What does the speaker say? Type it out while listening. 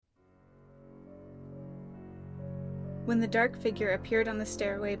When the dark figure appeared on the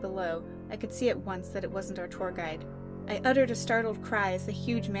stairway below, I could see at once that it wasn't our tour guide. I uttered a startled cry as the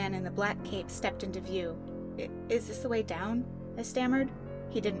huge man in the black cape stepped into view. Is this the way down? I stammered.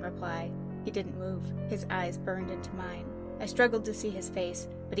 He didn't reply. He didn't move. His eyes burned into mine. I struggled to see his face,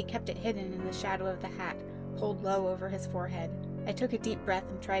 but he kept it hidden in the shadow of the hat, pulled low over his forehead. I took a deep breath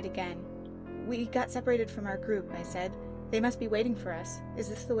and tried again. We got separated from our group, I said. They must be waiting for us. Is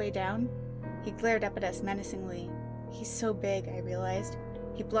this the way down? He glared up at us menacingly. He's so big, I realized.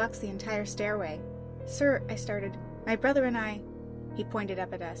 He blocks the entire stairway. Sir, I started. My brother and I... He pointed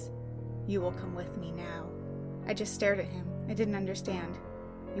up at us. You will come with me now. I just stared at him. I didn't understand.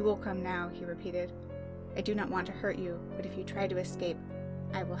 You will come now, he repeated. I do not want to hurt you, but if you try to escape,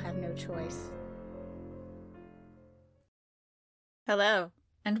 I will have no choice. Hello.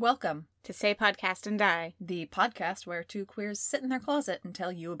 And welcome To Say Podcast and Die, the podcast where two queers sit in their closet and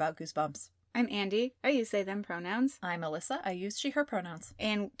tell you about Goosebumps. I'm Andy. I use they, them pronouns. I'm Alyssa. I use she, her pronouns.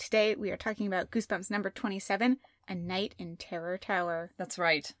 And today we are talking about Goosebumps number 27, A Night in Terror Tower. That's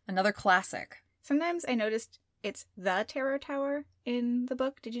right. Another classic. Sometimes I noticed it's the Terror Tower in the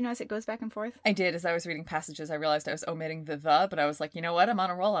book. Did you notice it goes back and forth? I did. As I was reading passages, I realized I was omitting the, but I was like, you know what? I'm on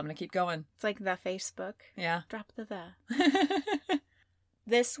a roll. I'm going to keep going. It's like the Facebook. Yeah. Drop the.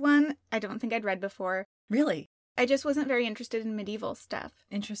 This one, I don't think I'd read before. Really? I just wasn't very interested in medieval stuff.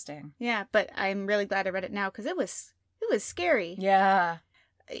 Interesting. Yeah, but I'm really glad I read it now because it was scary. Yeah.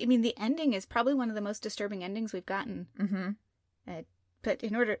 I mean, the ending is probably one of the most disturbing endings we've gotten. Mm-hmm. But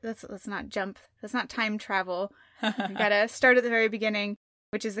in order, let's not jump. Let's not time travel. We gotta start at the very beginning,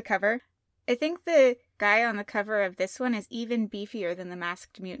 which is the cover. I think the guy on the cover of this one is even beefier than the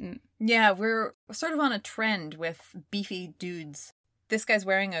Masked Mutant. Yeah, we're sort of on a trend with beefy dudes. This guy's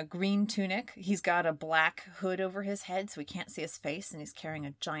wearing a green tunic. He's got a black hood over his head so we can't see his face, and he's carrying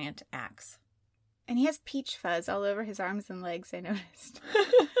a giant axe. And he has peach fuzz all over his arms and legs, I noticed.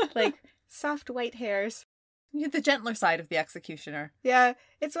 Like, soft white hairs. You're the gentler side of the executioner. Yeah,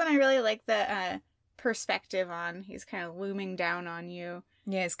 it's one I really like the perspective on. He's kind of looming down on you.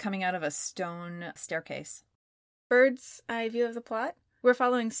 Yeah, he's coming out of a stone staircase. Bird's eye view of the plot. We're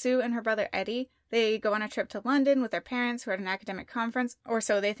following Sue and her brother Eddie. They go on a trip to London with their parents who are at an academic conference, or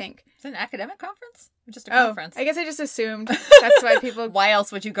so they think. Is it an academic conference? Or just a conference? I guess I just assumed. That's why people... Why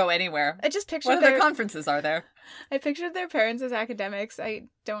else would you go anywhere? I just pictured What other conferences are there? I pictured their parents as academics. I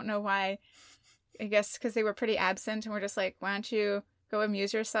don't know why. I guess because they were pretty absent and we're just like, why don't you go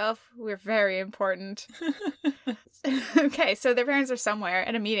amuse yourself? We're very important. Okay, so their parents are somewhere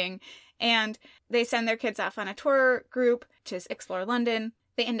at a meeting and they send their kids off on a tour group to explore London.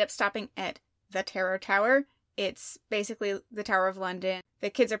 They end up stopping at the Terror Tower. It's basically the Tower of London. The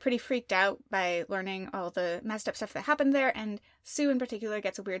kids are pretty freaked out by learning all the messed up stuff that happened there, and Sue in particular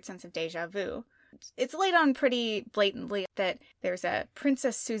gets a weird sense of deja vu. It's laid on pretty blatantly that there's a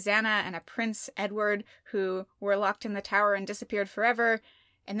Princess Susanna and a Prince Edward who were locked in the tower and disappeared forever,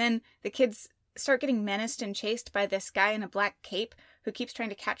 and then the kids start getting menaced and chased by this guy in a black cape who keeps trying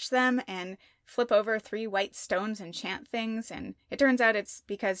to catch them and flip over 3 white stones and chant things, and it turns out it's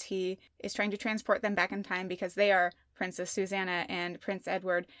because he is trying to transport them back in time because they are Princess Susanna and Prince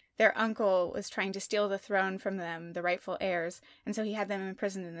Edward. Their uncle was trying to steal the throne from them, the rightful heirs, and so he had them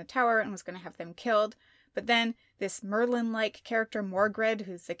imprisoned in the tower and was going to have them killed. But then this Merlin-like character, Morgred,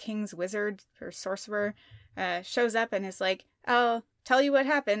 who's the king's wizard or sorcerer, shows up and is like, I'll tell you what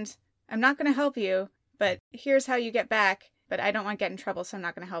happened. I'm not going to help you, but here's how you get back, but I don't want to get in trouble, so I'm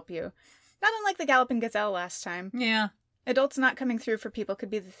not going to help you. Not unlike the Galloping Gazelle last time. Yeah. Adults not coming through for people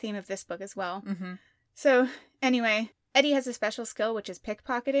could be the theme of this book as well. Mm-hmm. So, anyway, Eddie has a special skill, which is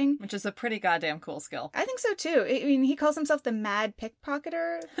pickpocketing. Which is a pretty goddamn cool skill. I think so, too. I mean, he calls himself the Mad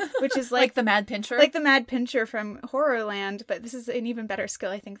Pickpocketer, which is like... Like the Mad Pincher? Like the Mad Pincher from Horrorland, but this is an even better skill,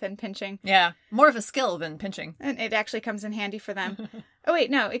 I think, than pinching. Yeah, more of a skill than pinching. And it actually comes in handy for them. Oh,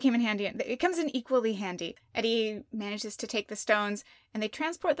 wait, no, it came in handy. It comes in equally handy. Eddie manages to take the stones, and they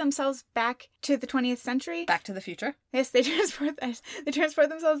transport themselves back to the 20th century. Back to the future? Yes, they transport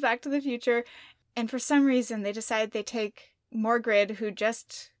themselves back to the future, and for some reason, they decide they take Morgred, who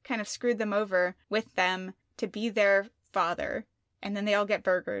just kind of screwed them over, with them to be their father. And then they all get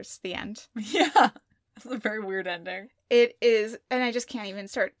burgers, the end. Yeah. That's a very weird ending. It is, and I just can't even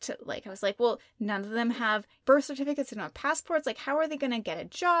start to, I was like, well, none of them have birth certificates, they don't have passports, how are they going to get a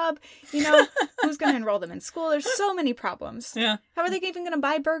job? Who's going to enroll them in school? There's so many problems. Yeah. How are they even going to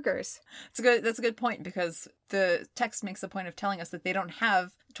buy burgers? That's a good point, because the text makes a point of telling us that they don't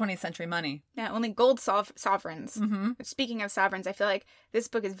have 20th century money. Yeah, only gold sovereigns. Mm-hmm. Speaking of sovereigns, I feel like this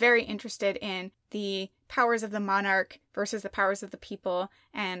book is very interested in the powers of the monarch versus the powers of the people,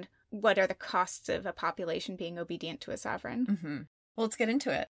 and what are the costs of a population being obedient to a sovereign. Mm-hmm. Well, let's get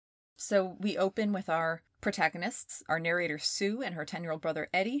into it. So we open with our protagonists, our narrator Sue and her 10-year-old brother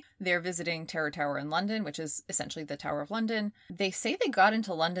Eddie. They're visiting Terror Tower in London, which is essentially the Tower of London. They say they got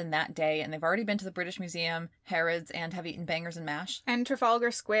into London that day, and they've already been to the British Museum, Harrods, and have eaten bangers and mash. And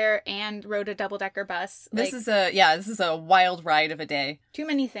Trafalgar Square, and rode a double-decker bus. This is a wild ride of a day. Too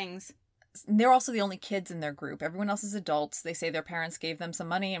many things. They're also the only kids in their group. Everyone else is adults. They say their parents gave them some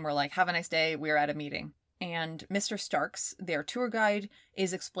money and were like, have a nice day, we're at a meeting. And Mr. Starks, their tour guide,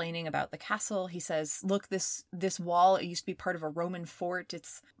 is explaining about the castle. He says, look, this wall, it used to be part of a Roman fort.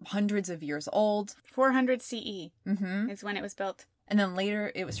 It's hundreds of years old. 400 CE Mm-hmm. is when it was built. And then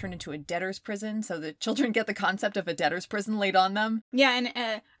later it was turned into a debtor's prison. So the children get the concept of a debtor's prison laid on them. Yeah,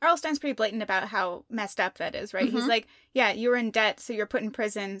 and Arlstein's pretty blatant about how messed up that is, right? Mm-hmm. He's like, yeah, you were in debt, so you're put in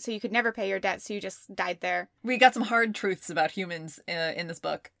prison, so you could never pay your debt, so you just died there. We got some hard truths about humans in this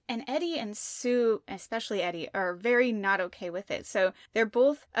book. And Eddie and Sue, especially Eddie, are very not okay with it. So they're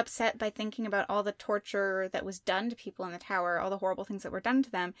both upset by thinking about all the torture that was done to people in the tower, all the horrible things that were done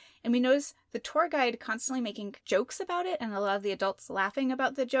to them. And we notice the tour guide constantly making jokes about it and a lot of the adults laughing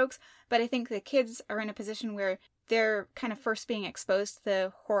about the jokes. But I think the kids are in a position where they're kind of first being exposed to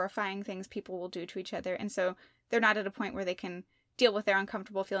the horrifying things people will do to each other. And so they're not at a point where they can deal with their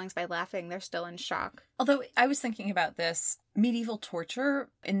uncomfortable feelings by laughing. They're still in shock. Although I was thinking about this, medieval torture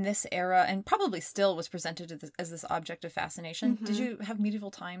in this era, and probably still, was presented as this object of fascination. Mm-hmm. Did you have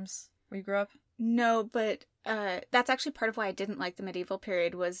medieval times where you grew up? No, but that's actually part of why I didn't like the medieval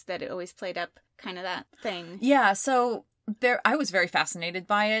period, was that it always played up kind of that thing. Yeah, so I was very fascinated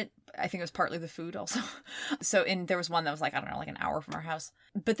by it. I think it was partly the food also. There was one that was like, I don't know, like an hour from our house.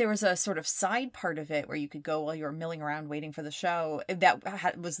 But there was a sort of side part of it where you could go while you were milling around waiting for the show.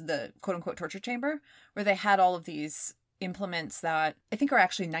 That was the quote-unquote torture chamber, where they had all of these implements that I think are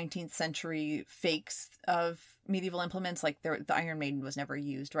actually 19th century fakes of medieval implements. Like the Iron Maiden was never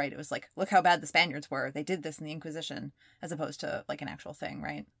used, right? It was like, look how bad the Spaniards were. They did this in the Inquisition, as opposed to like an actual thing,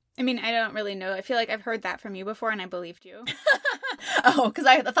 right? I mean, I don't really know. I feel like I've heard that from you before and I believed you. Oh, because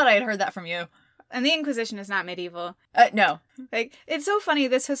I thought I had heard that from you. And the Inquisition is not medieval. No. Like, it's so funny,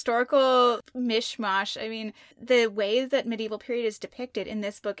 this historical mishmash. I mean, the way that medieval period is depicted in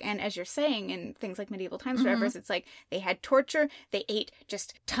this book, and as you're saying, in things like medieval times, whatever, it's like they had torture, they ate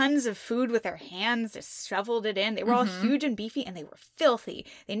just tons of food with their hands, just shoveled it in. They were all huge and beefy, and they were filthy.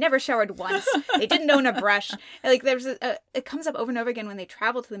 They never showered once. They didn't own a brush. Like, there's it comes up over and over again when they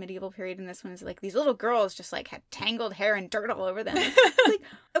travel to the medieval period, and this one is like, these little girls just like had tangled hair and dirt all over them. It's like,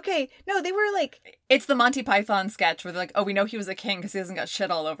 okay, no, they were like... It's the Monty Python sketch where they're like, oh, we know he was a king because he hasn't got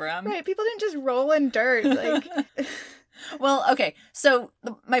shit all over him. Right, people didn't just roll in dirt. Like... Well, okay, so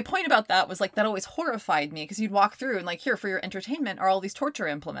my point about that was, like, that always horrified me, because you'd walk through and, like, here, for your entertainment are all these torture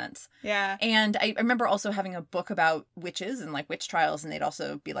implements. Yeah. And I remember also having a book about witches and, like, witch trials, and they'd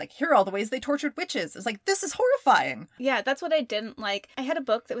also be like, here are all the ways they tortured witches. It's like, this is horrifying. Yeah, that's what I didn't like. I had a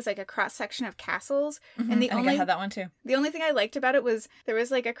book that was, like, a cross-section of castles, and I think I had that one, too. The only thing I liked about it was there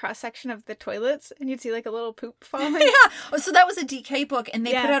was, like, a cross-section of the toilets, and you'd see, like, a little poop falling. Yeah, so that was a DK book, and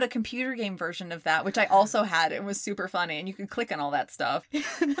they Yeah. put out a computer game version of that, which I also had. It was super funny, and you could click on all that stuff.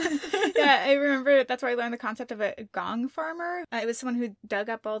 Yeah, I remember that's where I learned the concept of a gong farmer. It was someone who dug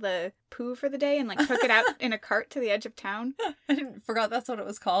up all the poo for the day and, like, took it out in a cart to the edge of town. I forgot that's what it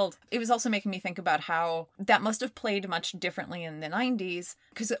was called. It was also making me think about how that must have played much differently in the 90s,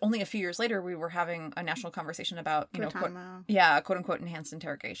 because only a few years later we were having a national conversation about, you know, quote unquote enhanced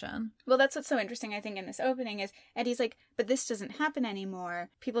interrogation. Well, that's what's so interesting, I think, in this opening is Eddie's like, but this doesn't happen anymore.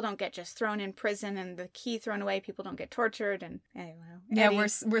 People don't get just thrown in prison and the key thrown away. People don't get tortured. And anyway, yeah,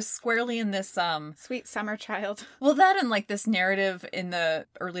 we're squarely in this sweet summer child. Well, that and like this narrative in the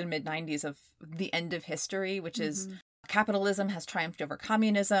early to mid 90s of the end of history, which is capitalism has triumphed over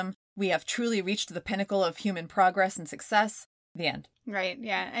communism. We have truly reached the pinnacle of human progress and success. The end. Right.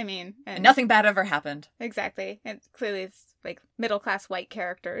 Yeah. I mean, and nothing bad ever happened. Exactly. And clearly it's like middle class white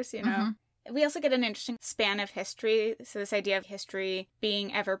characters, you know. We also get an interesting span of history. So this idea of history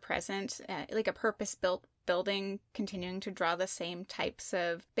being ever present, like a purpose-built building continuing to draw the same types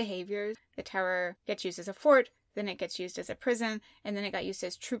of behaviors. The tower gets used as a fort, then it gets used as a prison, and then it got used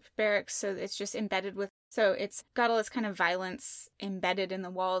as troop barracks. So it's just embedded with, so it's got all this kind of violence embedded in the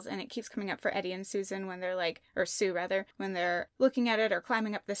walls, and it keeps coming up for Eddie and Susan when they're like, or Sue rather, when they're looking at it or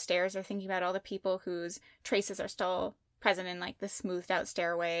climbing up the stairs or thinking about all the people whose traces are still present in like the smoothed out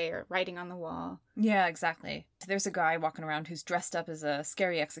stairway or writing on the wall. Yeah, exactly. There's a guy walking around who's dressed up as a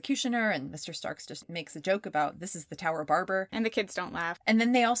scary executioner, and Mr. Starks just makes a joke about this is the Tower Barber. And the kids don't laugh. And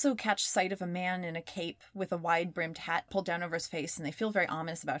then they also catch sight of a man in a cape with a wide-brimmed hat pulled down over his face, and they feel very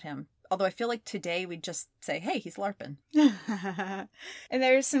ominous about him. Although I feel like today we'd just say, hey, he's LARPing. And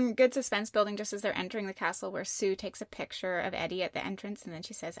there's some good suspense building just as they're entering the castle where Sue takes a picture of Eddie at the entrance, and then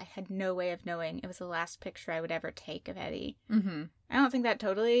she says, I had no way of knowing it was the last picture I would ever take of Eddie. Mm-hmm. I don't think that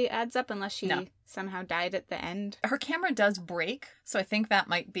totally adds up unless she somehow died at the end. Her camera does break, so I think that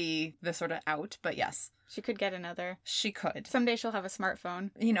might be the sort of out, but yes. She could get another. She could. Someday she'll have a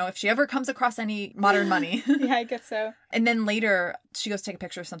smartphone. You know, if she ever comes across any modern money. Yeah, I guess so. And then later, she goes to take a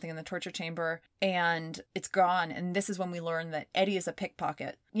picture of something in the torture chamber, and it's gone. And this is when we learn that Eddie is a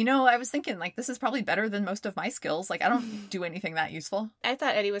pickpocket. You know, I was thinking, like, this is probably better than most of my skills. Like, I don't do anything that useful. I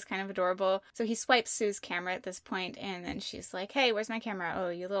thought Eddie was kind of adorable. So he swipes Sue's camera at this point, and then she's like, hey, where's my camera? Oh,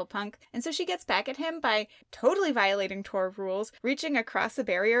 you little punk. And so she gets back at him by totally violating Tor rules, reaching across the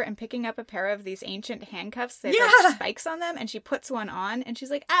barrier and picking up a pair of these ancient handcuffs that have spikes on them, and she puts one on, and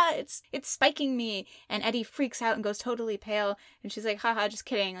she's like, it's spiking me. And Eddie freaks out and goes totally pale, and she's like, haha, just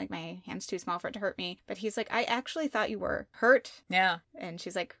kidding. Like, my hand's too small for it to hurt me. But he's like, I actually thought you were hurt. Yeah. And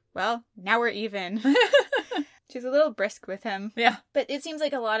she's like, well, now we're even. She's a little brisk with him. Yeah. But it seems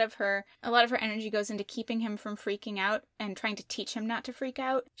like a lot of her energy goes into keeping him from freaking out and trying to teach him not to freak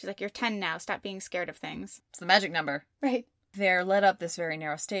out. She's like, you're 10 now. Stop being scared of things. It's the magic number. Right. They're led up this very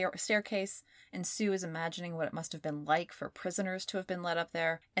narrow staircase, and Sue is imagining what it must have been like for prisoners to have been led up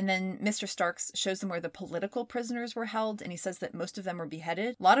there. And then Mr. Starks shows them where the political prisoners were held, and he says that most of them were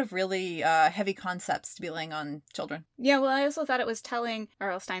beheaded. A lot of really heavy concepts to be laying on children. Yeah, well, I also thought it was telling,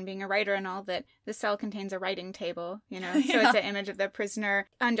 R.L. Stine being a writer and all, that the cell contains a writing table, you know? So it's an image of the prisoner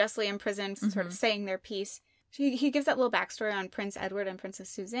unjustly imprisoned, sort of saying their piece. He gives that little backstory on Prince Edward and Princess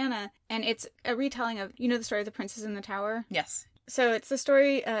Susanna, and it's a retelling of, you know, the story of the Princess in the Tower? Yes. So it's the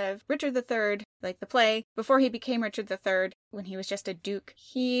story of Richard III, like the play. Before he became Richard III, when he was just a duke,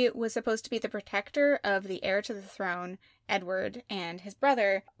 he was supposed to be the protector of the heir to the throne, Edward, and his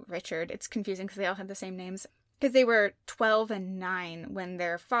brother, Richard. It's confusing because they all had the same names. Because they were 12 and 9 when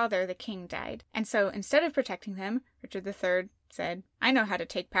their father, the king, died. And so instead of protecting them, Richard III said, I know how to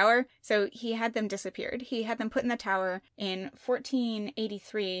take power. So he had them disappeared. He had them put in the tower in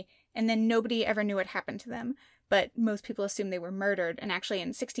 1483, and then nobody ever knew what happened to them. But most people assume they were murdered. And actually in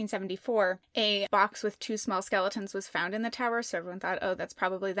 1674, a box with 2 small skeletons was found in the tower, so everyone thought, oh, that's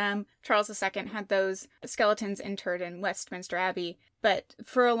probably them. Charles II had those skeletons interred in Westminster Abbey. But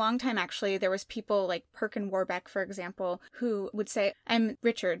for a long time, actually, there was people like Perkin Warbeck, for example, who would say, I'm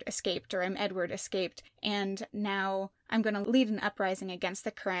Richard escaped, or I'm Edward escaped, and now I'm going to lead an uprising against the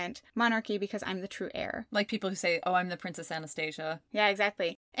current monarchy because I'm the true heir. Like people who say, oh, I'm the Princess Anastasia. Yeah,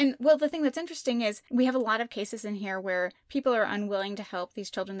 exactly. And, well, the thing that's interesting is we have a lot of cases in here where people are unwilling to help these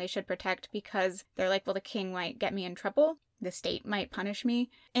children they should protect because they're like, well, the king might get me in trouble. The state might punish me.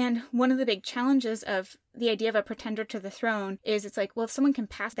 And one of the big challenges of the idea of a pretender to the throne is it's like, well, if someone can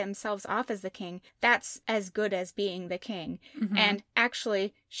pass themselves off as the king, that's as good as being the king. Mm-hmm. And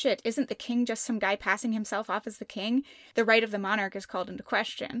actually, shit, isn't the king just some guy passing himself off as the king? The right of the monarch is called into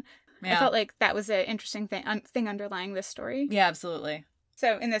question. Yeah. I felt like that was an interesting thing underlying this story. Yeah, absolutely.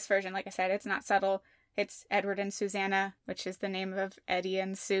 So in this version, like I said, it's not subtle. It's Edward and Susanna, which is the name of Eddie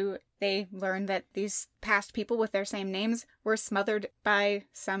and Sue. They learn that these past people with their same names were smothered by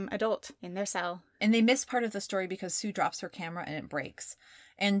some adult in their cell. And they miss part of the story because Sue drops her camera and it breaks.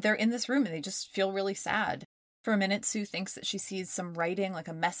 And they're in this room and they just feel really sad. For a minute, Sue thinks that she sees some writing, like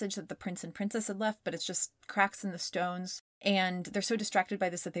a message that the prince and princess had left, but it's just cracks in the stones. And they're so distracted by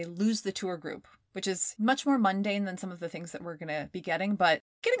this that they lose the tour group, which is much more mundane than some of the things that we're going to be getting. But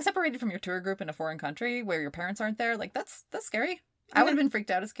getting separated from your tour group in a foreign country where your parents aren't there, like, that's scary. I would have been freaked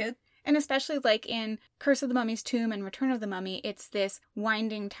out as a kid. And especially like in Curse of the Mummy's Tomb and Return of the Mummy, it's this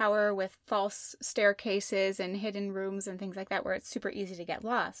winding tower with false staircases and hidden rooms and things like that where it's super easy to get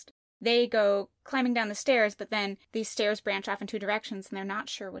lost. They go climbing down the stairs, but then these stairs branch off in 2 directions and they're not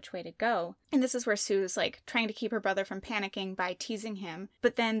sure which way to go. And this is where Sue's like trying to keep her brother from panicking by teasing him.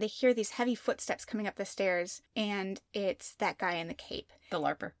 But then they hear these heavy footsteps coming up the stairs and it's that guy in the cape. The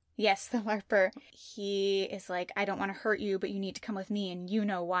LARPer. Yes, the LARPer. He is like, I don't want to hurt you, but you need to come with me and you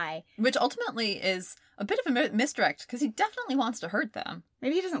know why. Which ultimately is a bit of a misdirect because he definitely wants to hurt them.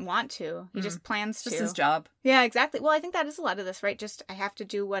 Maybe he doesn't want to. He just plans to. Just his job. Yeah, exactly. Well, I think that is a lot of this, right? Just I have to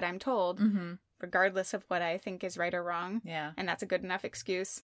do what I'm told, regardless of what I think is right or wrong. Yeah. And that's a good enough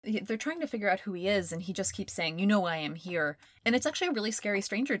excuse. They're trying to figure out who he is, and he just keeps saying, "You know I am here." And it's actually a really scary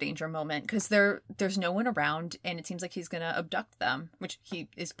stranger danger moment because there's no one around, and it seems like he's going to abduct them, which he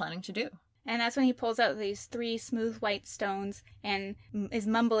is planning to do. And that's when he pulls out these 3 smooth white stones and is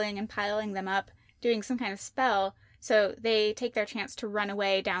mumbling and piling them up, doing some kind of spell. So they take their chance to run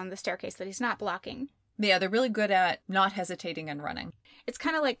away down the staircase that he's not blocking. Yeah, they're really good at not hesitating and running. It's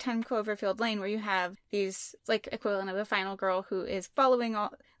kind of like 10 Cloverfield Lane, where you have these, like, equivalent of a final girl who is following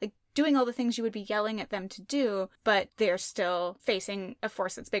all, like, doing all the things you would be yelling at them to do, but they're still facing a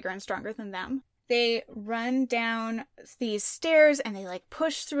force that's bigger and stronger than them. They run down these stairs and they, like,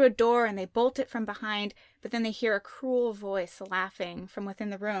 push through a door and they bolt it from behind, but then they hear a cruel voice laughing from within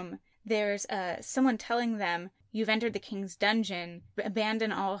the room. There's someone telling them, "You've entered the king's dungeon.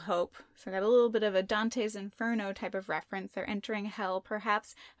 Abandon all hope." So I got a little bit of a Dante's Inferno type of reference. They're entering hell,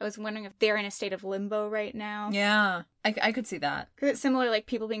 perhaps. I was wondering if they're in a state of limbo right now. Yeah, I could see that. Because it's similar, like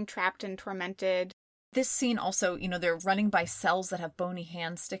people being trapped and tormented. This scene also, they're running by cells that have bony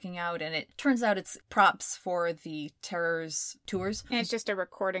hands sticking out, and it turns out it's props for the Terror's tours. And it's just a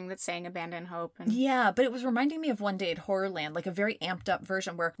recording that's saying "Abandon Hope." And... Yeah, but it was reminding me of One Day at Horrorland, like a very amped up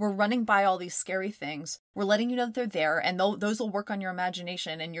version where we're running by all these scary things. We're letting you know that they're there, and those will work on your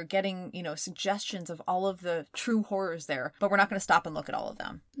imagination, and you're getting, suggestions of all of the true horrors there, but we're not going to stop and look at all of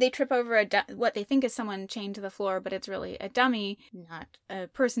them. They trip over what they think is someone chained to the floor, but it's really a dummy, not a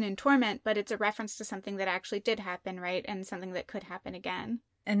person in torment, but it's a reference to something that actually did happen, right? And something that could happen again.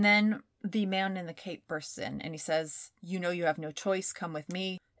 And then the man in the cape bursts in, and he says, "You know you have no choice, come with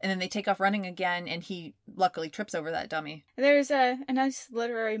me." And then they take off running again, and he luckily trips over that dummy. There's a nice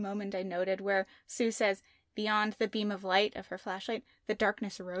literary moment I noted where Sue says, "Beyond the beam of light of her flashlight, the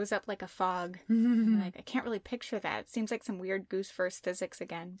darkness rose up like a fog." Like, I can't really picture that. It seems like some weird Goose First physics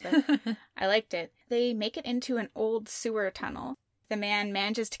again, but I liked it. They make it into an old sewer tunnel. The man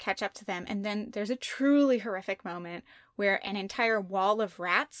manages to catch up to them, and then there's a truly horrific moment where an entire wall of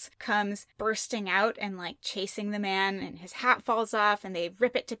rats comes bursting out and, like, chasing the man, and his hat falls off, and they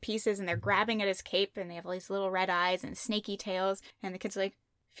rip it to pieces, and they're grabbing at his cape, and they have all these little red eyes and snaky tails, and the kid's like,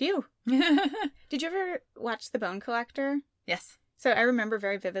 "Phew." Did you ever watch The Bone Collector? Yes. So I remember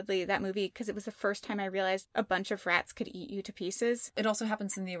very vividly that movie because it was the first time I realized a bunch of rats could eat you to pieces. It also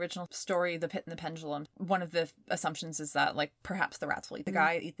happens in the original story, The Pit and the Pendulum. One of the assumptions is that, like, perhaps the rats will eat the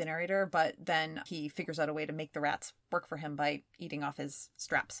guy, eat the narrator, but then he figures out a way to make the rats work for him by eating off his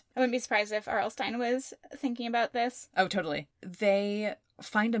straps. I wouldn't be surprised if R.L. Stine was thinking about this. Oh, totally. They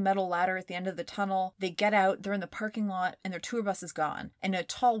find a metal ladder at the end of the tunnel. They get out, they're in the parking lot, and their tour bus is gone. And a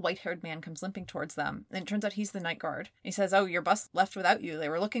tall, white-haired man comes limping towards them. And it turns out he's the night guard. He says, "Oh, your bus left without you. They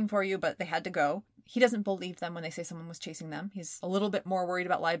were looking for you, but they had to go." He doesn't believe them when they say someone was chasing them. He's a little bit more worried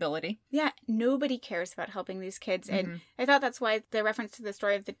about liability. Yeah, nobody cares about helping these kids. And I thought that's why the reference to the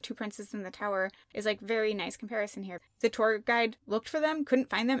story of the two princes in the tower is, like, very nice comparison here. The tour guide looked for them,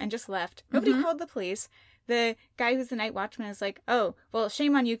 couldn't find them, and just left. Nobody called the police. The guy who's the night watchman is like, "Oh, well,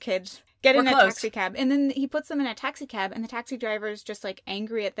 shame on you kids. Get in a taxi cab." And then he puts them in a taxi cab, and the taxi driver is just, like,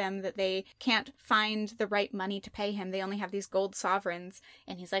 angry at them that they can't find the right money to pay him. They only have these gold sovereigns.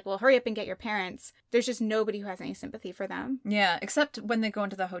 And he's like, "Well, hurry up and get your parents." There's just nobody who has any sympathy for them. Yeah, except when they go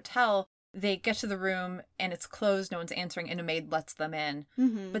into the hotel, they get to the room and it's closed, no one's answering, and a maid lets them in.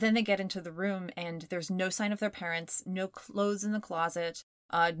 But then they get into the room and there's no sign of their parents, no clothes in the closet,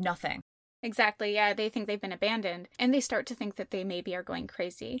 nothing. Exactly, yeah, they think they've been abandoned, and they start to think that they maybe are going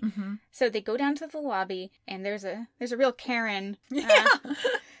crazy. So they go down to the lobby, and there's a real Karen,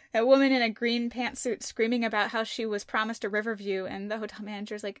 a woman in a green pantsuit screaming about how she was promised a river view, and the hotel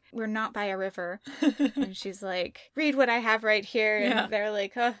manager's like, "We're not by a river." And she's like, "Read what I have right here," and they're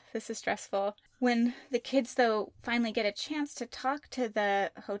like, "Oh, this is stressful." When the kids, though, finally get a chance to talk to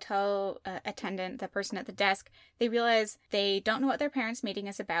the hotel attendant, the person at the desk, they realize they don't know what their parents' meeting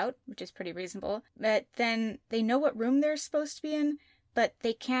is about, which is pretty reasonable. But then they know what room they're supposed to be in, but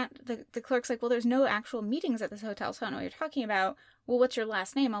they can't. The clerk's like, "Well, there's no actual meetings at this hotel, so I don't know what you're talking about." "Well, what's your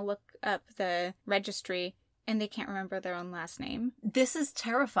last name? I'll look up the registry." And they can't remember their own last name. This is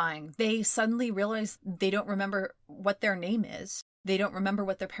terrifying. They suddenly realize they don't remember what their name is. They don't remember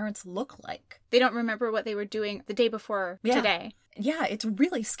what their parents look like. They don't remember what they were doing the day before today. Yeah, it's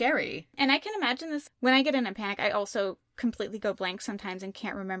really scary. And I can imagine this. When I get in a panic, I also completely go blank sometimes and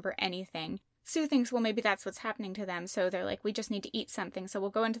can't remember anything. Sue thinks, well, maybe that's what's happening to them. So they're like, "We just need to eat something. So we'll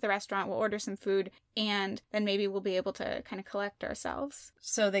go into the restaurant, we'll order some food, and then maybe we'll be able to kind of collect ourselves."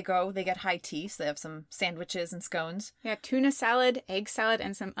 So they get high tea. So they have some sandwiches and scones. Yeah, tuna salad, egg salad,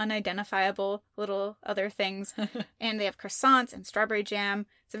 and some unidentifiable little other things. And they have croissants and strawberry jam.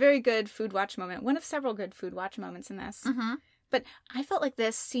 It's a very good food watch moment. One of several good food watch moments in this. But I felt like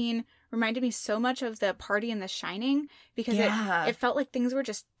this scene reminded me so much of the party in The Shining because Yeah. it felt like things were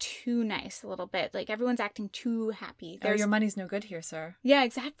just too nice a little bit. Like everyone's acting too happy. Oh, your money's no good here, sir. Yeah,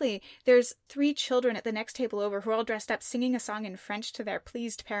 exactly. There's 3 children at the next table over who are all dressed up singing a song in French to their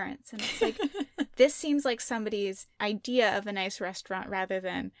pleased parents. And it's like, this seems like somebody's idea of a nice restaurant rather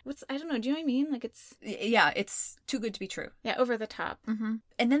than, I don't know, do you know what I mean? Like Yeah, it's too good to be true. Yeah, over the top. Mm-hmm.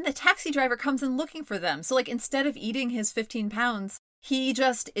 And then the taxi driver comes in looking for them. So like instead of eating his 15 pounds, he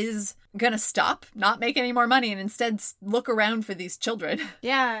just is gonna stop, not make any more money, and instead look around for these children.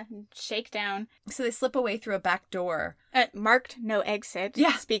 Yeah, shakedown. So they slip away through a back door. Marked no exit.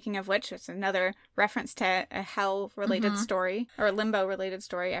 Yeah. Speaking of which, it's another reference to a hell-related story, or a limbo-related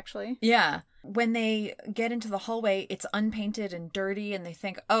story, actually. Yeah. When they get into the hallway, it's unpainted and dirty, and they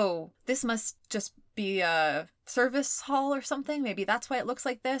think, oh, this must just be a service hall or something. Maybe that's why it looks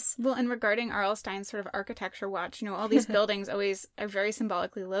like this. Well, and regarding R.L. Stein's sort of architecture watch, all these buildings always are very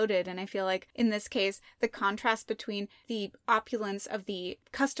symbolically loaded, and I feel like in this case, the contrast between the opulence of the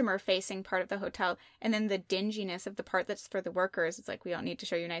customer-facing part of the hotel and then the dinginess of the part that's for the workers, it's like, we don't need to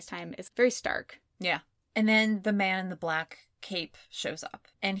show you nice time, is very stark. Yeah. And then the man in the black cape shows up,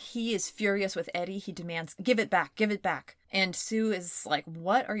 and he is furious with Eddie. He demands, give it back, give it back. And Sue is like,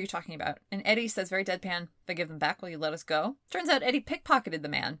 what are you talking about? And Eddie says very deadpan, if I give them back, will you let us go? Turns out Eddie pickpocketed the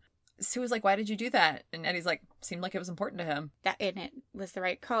man. Sue was like, why did you do that? And Eddie's like, seemed like it was important to him. And it was the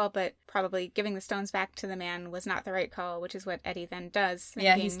right call, but probably giving the stones back to the man was not the right call, which is what Eddie then does. Thinking,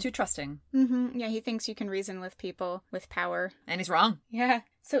 yeah, he's too trusting. Mm-hmm. Yeah, he thinks you can reason with people with power. And he's wrong. Yeah.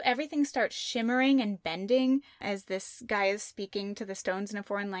 So everything starts shimmering and bending as this guy is speaking to the stones in a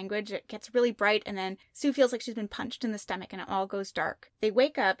foreign language. It gets really bright, and then Sue feels like she's been punched in the stomach, and it all goes dark. They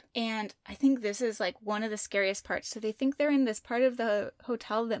wake up, and I think this is like one of the scariest parts. So they think they're in this part of the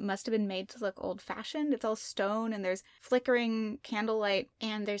hotel that must have been made to look old-fashioned. It's all stone, and there's flickering candlelight,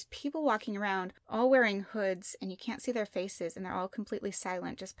 and there's people walking around, all wearing hoods, and you can't see their faces, and they're all completely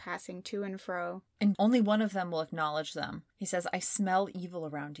silent, just passing to and fro. And only one of them will acknowledge them. He says, I smell evil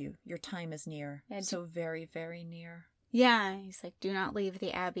around you. Your time is near. Yeah, so very, very near. Yeah, he's like, do not leave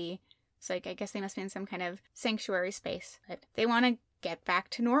the Abbey. It's like, I guess they must be in some kind of sanctuary space. But they want to get back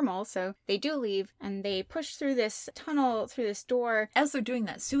to normal, so they do leave, and they push through this tunnel, through this door. As they're doing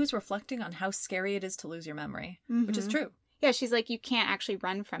that, Sue is reflecting on how scary it is to lose your memory, which is true. Yeah, she's like, you can't actually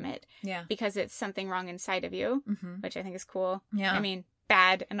run from it. Yeah. Because it's something wrong inside of you, which I think is cool. Yeah. I mean,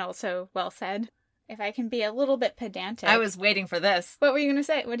 bad and also well said. If I can be a little bit pedantic. I was waiting for this. What were you going to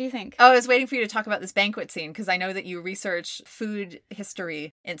say? What do you think? Oh, I was waiting for you to talk about this banquet scene because I know that you research food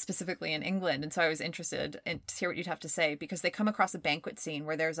history and specifically in England. And so I was interested in to hear what you'd have to say because they come across a banquet scene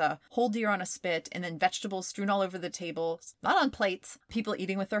where there's a whole deer on a spit and then vegetables strewn all over the table, not on plates, people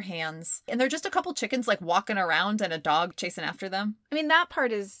eating with their hands. And they're just a couple chickens like walking around and a dog chasing after them. I mean, that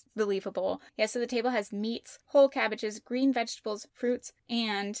part is believable. Yeah, so the table has meats, whole cabbages, green vegetables, fruits,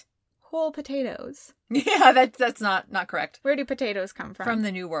 and whole potatoes. Yeah, that's not correct. Where do potatoes come from? From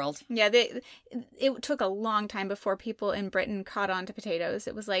the New World. Yeah, it took a long time before people in Britain caught on to potatoes.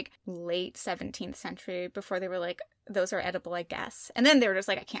 It was like late 17th century before they were like, those are edible, I guess. And then they were just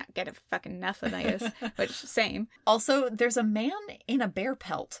like, I can't get fucking enough of these, which same. Also, there's a man in a bear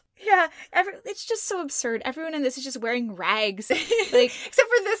pelt. Yeah, it's just so absurd. Everyone in this is just wearing rags. Like, except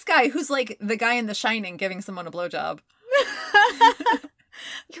for this guy who's like the guy in The Shining giving someone a blowjob.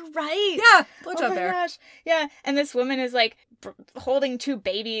 You're right. Yeah, blowjob oh my bear. Gosh. Yeah, and this woman is like holding 2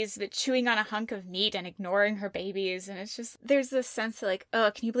 babies, but chewing on a hunk of meat and ignoring her babies, and it's just there's this sense of like, oh,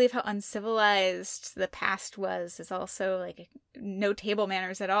 can you believe how uncivilized the past was? It's also like no table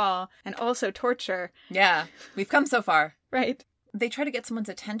manners at all, and also torture. Yeah, we've come so far. Right. They try to get someone's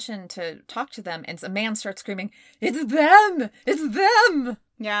attention to talk to them, and a man starts screaming, "It's them! It's them!"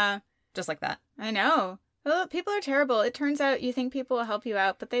 Yeah. Just like that. I know. Well, people are terrible. It turns out you think people will help you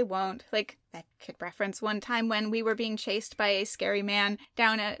out, but they won't. Like, that could reference one time when we were being chased by a scary man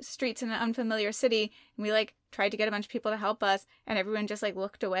down streets in an unfamiliar city, and we, like, tried to get a bunch of people to help us, and everyone just, like,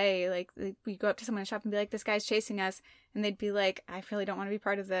 looked away. Like, we go up to someone in the shop and be like, this guy's chasing us, and they'd be like, I really don't want to be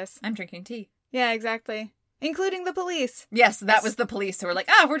part of this. I'm drinking tea. Yeah, exactly. Including the police. Yes, that was the police who were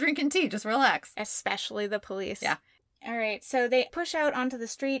like, we're drinking tea, just relax. Especially the police. Yeah. All right, so they push out onto the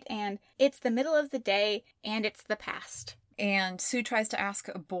street, and it's the middle of the day, and it's the past. And Sue tries to ask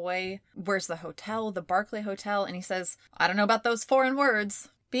a boy, where's the hotel, the Barclay Hotel, and he says, I don't know about those foreign words.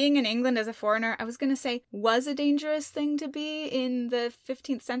 Being in England as a foreigner, I was going to say, was a dangerous thing to be in the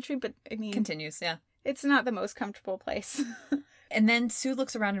 15th century, but I mean... Continues, yeah. It's not the most comfortable place. And then Sue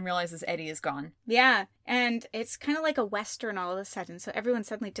looks around and realizes Eddie is gone. Yeah, and it's kind of like a Western all of a sudden. So everyone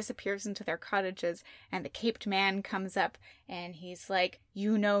suddenly disappears into their cottages, and the caped man comes up, and he's like,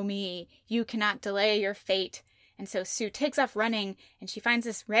 "You know me. You cannot delay your fate." And so Sue takes off running, and she finds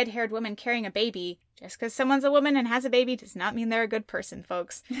this red-haired woman carrying a baby. Just because someone's a woman and has a baby does not mean they're a good person,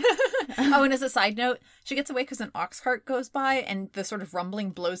 folks. Oh, and as a side note, she gets away because an ox cart goes by, and the sort of rumbling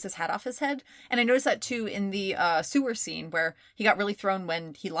blows his hat off his head. And I noticed that, too, in the sewer scene, where he got really thrown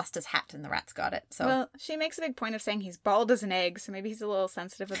when he lost his hat and the rats got it. So, well, she makes a big point of saying he's bald as an egg, so maybe he's a little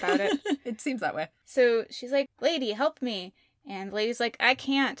sensitive about it. It seems that way. So she's like, "Lady, help me." And the lady's like, "I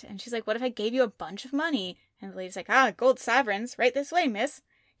can't." And she's like, "What if I gave you a bunch of money?" And the lady's like, "Gold sovereigns, right this way, miss.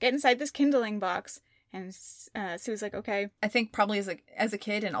 Get inside this kindling box." And Sue's like, "Okay." I think probably as a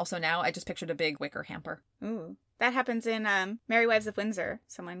kid and also now, I just pictured a big wicker hamper. Ooh. That happens in Merry Wives of Windsor.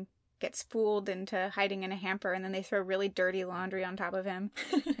 Someone gets fooled into hiding in a hamper, and then they throw really dirty laundry on top of him.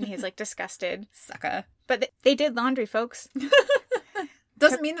 And he's like disgusted. Sucker. But they did laundry, folks.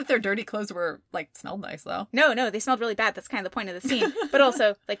 Doesn't mean that their dirty clothes were, smelled nice, though. No, they smelled really bad. That's kind of the point of the scene. But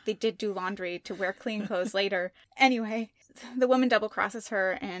also, they did do laundry to wear clean clothes later. Anyway, the woman double crosses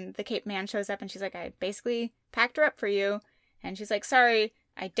her, and the Cape man shows up, and she's like, "I basically packed her up for you." And she's like, "Sorry,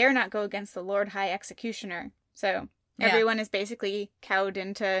 I dare not go against the Lord High Executioner." So everyone is basically cowed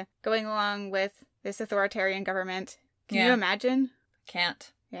into going along with this authoritarian government. Can you imagine?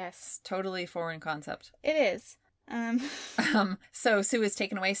 Can't. Yes. It's totally foreign concept. It is. So Sue is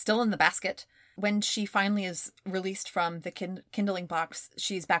taken away, still in the basket. When she finally is released from the kindling box,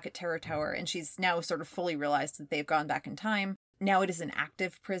 she's back at Terror Tower, and she's now sort of fully realized that they've gone back in time. Now it is an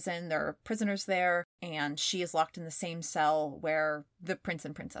active prison. There are prisoners there, and she is locked in the same cell where the prince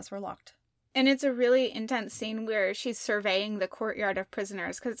and princess were locked. And it's a really intense scene where she's surveying the courtyard of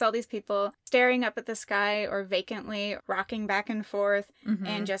prisoners, because it's all these people staring up at the sky or vacantly rocking back and forth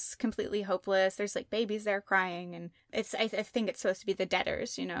and just completely hopeless. There's babies there crying, and I think it's supposed to be the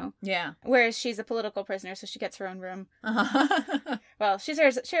debtors, Yeah. Whereas she's a political prisoner, so she gets her own room. Well, she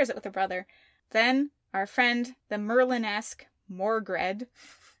shares it with her brother. Then our friend, the Merlin-esque Morgred,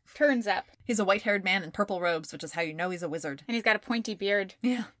 turns up. He's a white-haired man in purple robes, which is how you know he's a wizard. And he's got a pointy beard.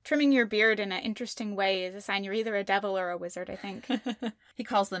 Yeah. Trimming your beard in an interesting way is a sign you're either a devil or a wizard, I think. He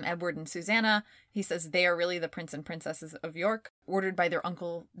calls them Edward and Susanna. He says they are really the prince and princesses of York, ordered by their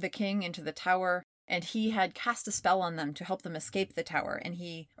uncle, the king, into the tower. And he had cast a spell on them to help them escape the tower. And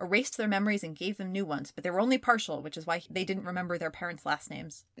he erased their memories and gave them new ones. But they were only partial, which is why they didn't remember their parents' last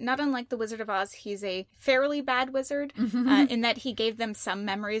names. Not unlike the Wizard of Oz, he's a fairly bad wizard in that he gave them some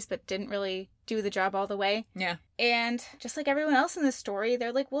memories but didn't really do the job all the way. Yeah. And just like everyone else in this story,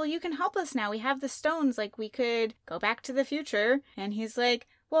 they're like, "Well, you can help us now. We have the stones. We could go back to the future." And he's like,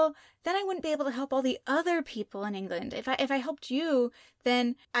 "Well, then I wouldn't be able to help all the other people in England. If I helped you,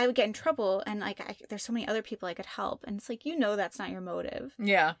 then I would get in trouble. And there's so many other people I could help." And it's that's not your motive.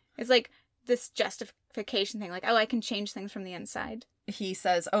 Yeah. It's this justification thing. I can change things from the inside. He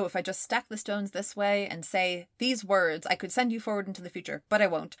says, "Oh, if I just stack the stones this way and say these words, I could send you forward into the future, but I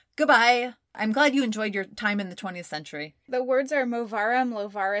won't. Goodbye. I'm glad you enjoyed your time in the 20th century." The words are Movarum,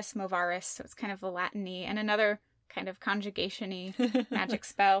 Lovaris, Movaris. So it's kind of a Latin-y and another kind of conjugation-y magic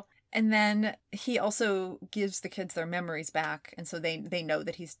spell. And then he also gives the kids their memories back, and so they know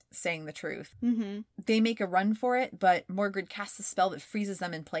that he's saying the truth. Mm-hmm. They make a run for it, but Morgred casts a spell that freezes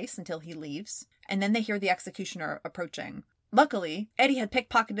them in place until he leaves. And then they hear the executioner approaching. Luckily, Eddie had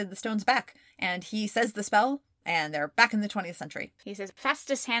pickpocketed the stones back, and he says the spell, and they're back in the 20th century. He says,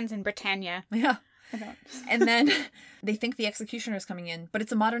 "Fastest hands in Britannia." Yeah. And then they think the executioner is coming in, but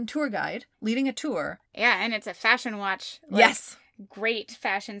it's a modern tour guide leading a tour. Yeah, and it's a fashion watch. Yes. Great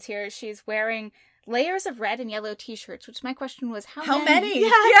fashions here. She's wearing layers of red and yellow t-shirts, which my question was, how many?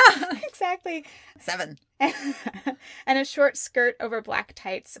 Yeah. Exactly. 7. And a short skirt over black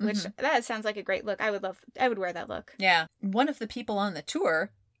tights, which that sounds like a great look. I would wear that look. Yeah. One of the people on the tour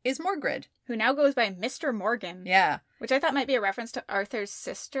is Morgred, who now goes by Mr. Morgan. Yeah. Which I thought might be a reference to Arthur's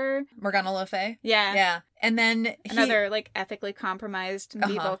sister. Morgana Le Fay. Yeah. Yeah. And then another ethically compromised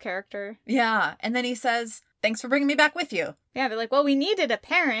medieval character. Yeah. And then he says, "Thanks for bringing me back with you." Yeah, they're like, "Well, we needed a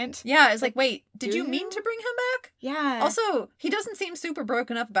parent." Yeah, it's wait, did you mean to bring him back? Yeah. Also, he doesn't seem super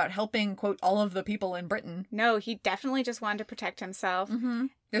broken up about helping, quote, all of the people in Britain. No, he definitely just wanted to protect himself. Mm-hmm.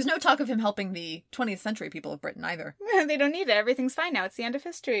 There's no talk of him helping the 20th century people of Britain either. They don't need it. Everything's fine now. It's the end of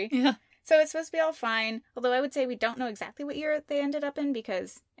history. Yeah. So it's supposed to be all fine. Although I would say we don't know exactly what year they ended up in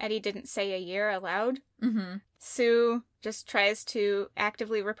because Eddie didn't say a year aloud. Mm-hmm. Sue just tries to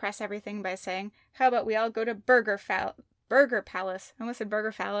actively repress everything by saying, "How about we all go to Burger Palace?" I almost said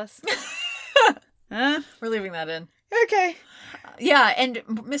Burger Phallus. Huh? We're leaving that in. Okay. Yeah, and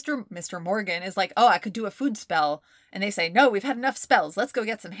Mr. Morgan is like, oh, I could do a food spell. And they say, no, we've had enough spells. Let's go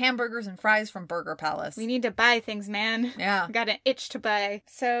get some hamburgers and fries from Burger Palace. We need to buy things, man. Yeah. Got an itch to buy.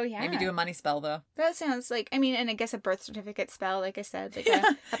 So, yeah. Maybe do a money spell, though. That sounds like, I mean, and I guess a birth certificate spell, like I said. Like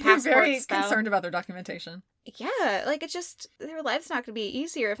a passport You're very spell. concerned about their documentation. Yeah, like it's just, their life's not going to be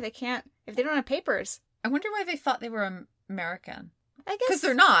easier if they don't have papers. I wonder why they thought they were American. I guess. Because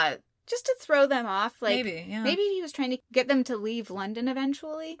they're not. Just to throw them off. Like, Maybe, yeah. Maybe he was trying to get them to leave London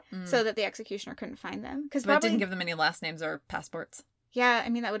eventually so that the executioner couldn't find them. But it didn't give them any last names or passports. Yeah, I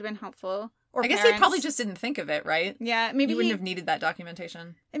mean, that would have been helpful. Or I guess parents. he probably just didn't think of it, right? Yeah, maybe he wouldn't have needed that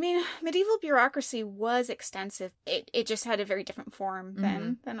documentation. I mean, medieval bureaucracy was extensive. It just had a very different form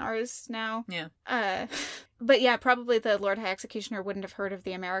than ours now. Yeah. But yeah, probably the Lord High Executioner wouldn't have heard of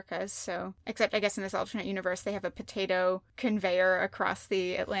the Americas, so... Except, I guess, in this alternate universe, they have a potato conveyor across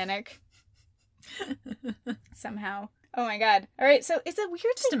the Atlantic. Somehow. Oh my god. Alright, so it's a weird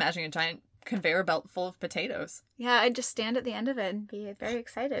Just imagining a giant conveyor belt full of potatoes. Yeah, I'd just stand at the end of it and be very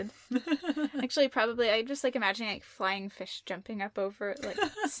excited. Actually, probably, I just like imagining like flying fish jumping up over it, like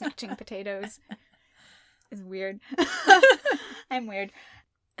snatching potatoes. It's weird. I'm weird.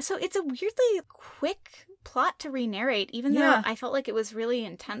 So it's a weirdly quick plot to re-narrate, even though I felt like it was really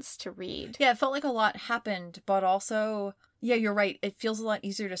intense to read. Yeah, it felt like a lot happened, but also, yeah, you're right. It feels a lot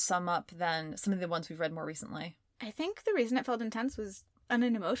easier to sum up than some of the ones we've read more recently. I think the reason it felt intense was on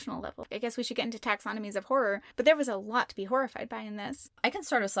an emotional level. I guess we should get into taxonomies of horror, but there was a lot to be horrified by in this. I can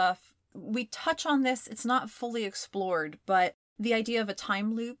start us off. We touch on this. It's not fully explored, but the idea of a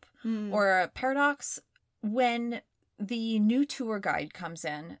time loop or a paradox, when the new tour guide comes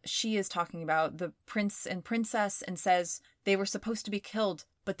in, she is talking about the prince and princess and says they were supposed to be killed,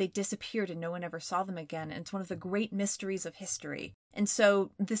 but they disappeared and no one ever saw them again. And it's one of the great mysteries of history. And so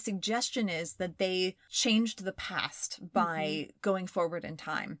the suggestion is that they changed the past by going forward in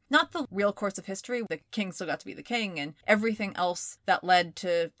time. Not the real course of history. The king still got to be the king and everything else that led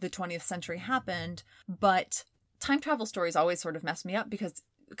to the 20th century happened. But time travel stories always sort of mess me up because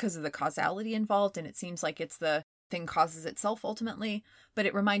of the causality involved. And it seems like it's the thing causes itself ultimately, but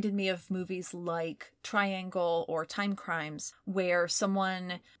it reminded me of movies like Triangle or Time Crimes, where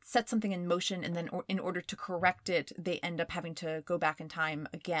someone sets something in motion and then in order to correct it, they end up having to go back in time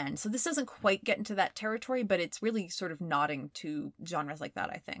again. So this doesn't quite get into that territory, but it's really sort of nodding to genres like that,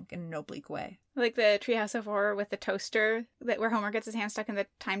 I think, in an oblique way. Like the Treehouse of Horror with the toaster, where Homer gets his hand stuck in the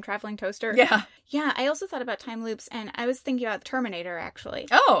time-traveling toaster. Yeah. Yeah, I also thought about time loops, and I was thinking about Terminator, actually.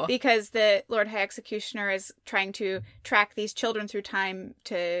 Oh! Because the Lord High Executioner is trying to track these children through time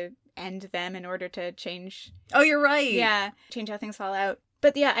to end them in order to change... Oh, you're right! Yeah, change how things fall out.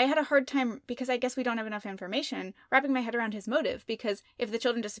 But yeah, I had a hard time, because I guess we don't have enough information, wrapping my head around his motive. Because if the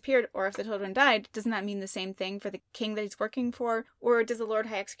children disappeared, or if the children died, doesn't that mean the same thing for the king that he's working for? Or does the Lord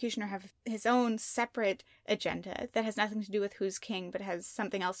High Executioner have his own separate agenda that has nothing to do with who's king, but has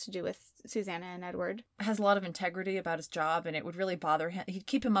something else to do with Susanna and Edward? Has a lot of integrity about his job, and it would really bother him. He'd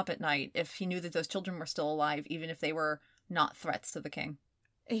keep him up at night if he knew that those children were still alive, even if they were not threats to the king.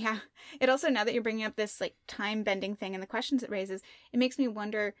 Yeah. It also, now that you're bringing up this, like, time-bending thing and the questions it raises, it makes me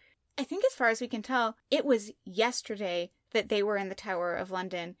wonder, I think as far as we can tell, it was yesterday that they were in the Tower of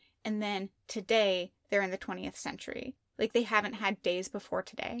London, and then today they're in the 20th century. Like, they haven't had days before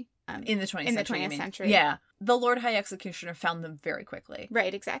today. In the 20th century. Yeah. The Lord High Executioner found them very quickly.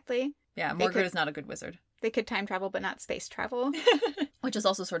 Right, exactly. Yeah, Morgoth is not a good wizard. They could time travel, but not space travel. Which is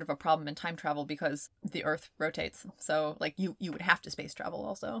also sort of a problem in time travel because the Earth rotates. So, like, you would have to space travel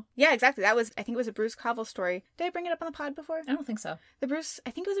also. Yeah, exactly. I think it was a Bruce Coville story. Did I bring it up on the pod before? I don't think so.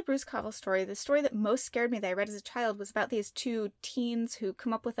 I think it was a Bruce Coville story. The story that most scared me that I read as a child was about these two teens who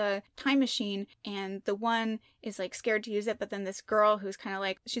come up with a time machine, and the one is, like, scared to use it, but then this girl who's kind of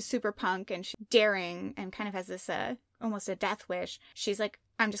like, she's super punk and she's daring and kind of has this, almost a death wish. She's like,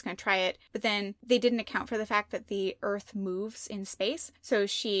 I'm just going to try it. But then they didn't account for the fact that the Earth moves in space. So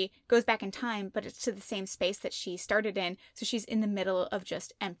she goes back in time, but it's to the same space that she started in. So she's in the middle of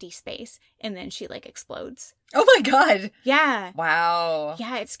just empty space. And then she, like, explodes. Oh my god! Yeah. Wow.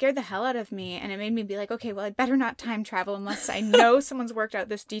 Yeah, it scared the hell out of me. And it made me be like, okay, well, I better not time travel unless I know someone's worked out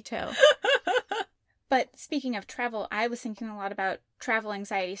this detail. But speaking of travel, I was thinking a lot about travel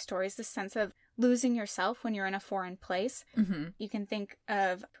anxiety stories, the sense of losing yourself when you're in a foreign place. Mm-hmm. You can think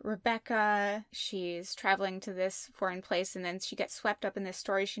of Rebecca. She's traveling to this foreign place and then she gets swept up in this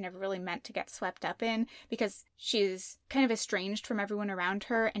story she never really meant to get swept up in because she's kind of estranged from everyone around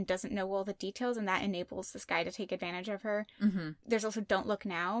her and doesn't know all the details, and that enables this guy to take advantage of her. Mm-hmm. There's also Don't Look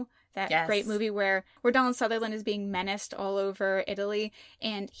Now. That great movie where Donald Sutherland is being menaced all over Italy,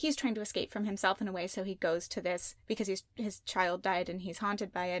 and he's trying to escape from himself in a way, so he goes to this, because his child died and he's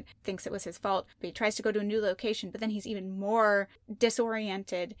haunted by it, thinks it was his fault, but he tries to go to a new location, but then he's even more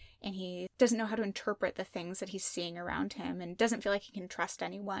disoriented, and he doesn't know how to interpret the things that he's seeing around him, and doesn't feel like he can trust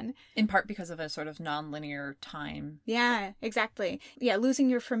anyone. In part because of a sort of non-linear time. Yeah, exactly. Yeah, losing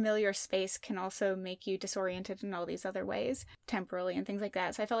your familiar space can also make you disoriented in all these other ways, temporally and things like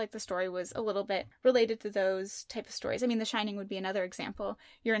that. So I felt like the story was a little bit related to those type of stories. I mean, The Shining would be another example.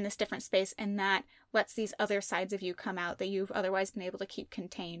 You're in this different space, and that lets these other sides of you come out that you've otherwise been able to keep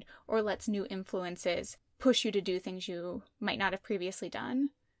contained, or lets new influences push you to do things you might not have previously done.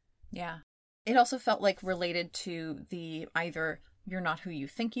 Yeah. It also felt like related to the either you're not who you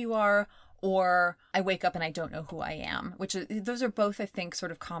think you are, or I wake up and I don't know who I am, which those are both, I think,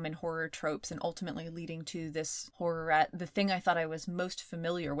 sort of common horror tropes, and ultimately leading to this horror. The thing I thought I was most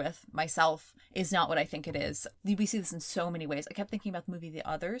familiar with myself is not what I think it is. We see this in so many ways. I kept thinking about the movie The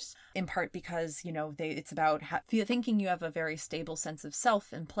Others, in part because, it's about thinking you have a very stable sense of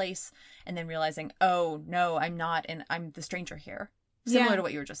self and place, and then realizing, oh, no, I'm not, and I'm the stranger here. Similar to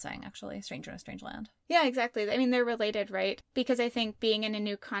what you were just saying, actually. Stranger in a Strange Land. Yeah, exactly. I mean, they're related, right? Because I think being in a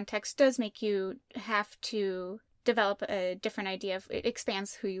new context does make you have to develop a different idea of, it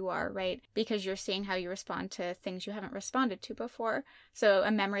expands who you are, right? Because you're seeing how you respond to things you haven't responded to before. So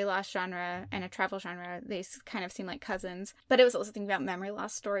a memory loss genre and a travel genre, they kind of seem like cousins. But I was also thinking about memory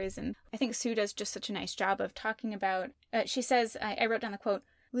loss stories, and I think Sue does just such a nice job of talking about, she says, I wrote down the quote,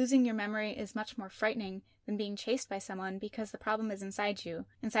 "Losing your memory is much more frightening than being chased by someone, because the problem is inside you,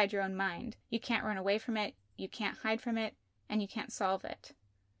 inside your own mind. You can't run away from it, you can't hide from it, and you can't solve it."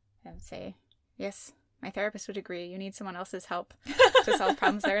 I would say, yes, my therapist would agree. You need someone else's help to solve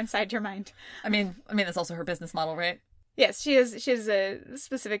problems that are inside your mind. I mean, that's also her business model, right? Yes, she has a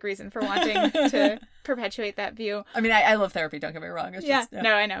specific reason for wanting to perpetuate that view. I mean, I love therapy, don't get me wrong. It's just,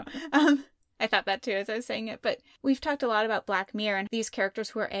 no, I know. I thought that too as I was saying it, but we've talked a lot about Black Mirror and these characters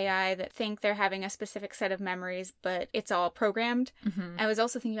who are AI that think they're having a specific set of memories, but it's all programmed. Mm-hmm. I was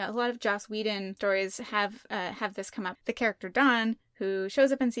also thinking about a lot of Joss Whedon stories have this come up. The character Dawn, who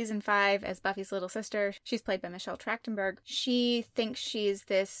shows up in season 5 as Buffy's little sister, she's played by Michelle Trachtenberg. She thinks she's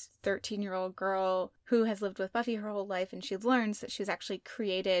this 13-year-old girl who has lived with Buffy her whole life, and she learns that she was actually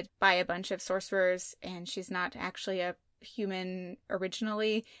created by a bunch of sorcerers, and she's not actually a human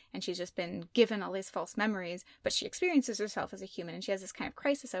originally, and she's just been given all these false memories, but she experiences herself as a human, and she has this kind of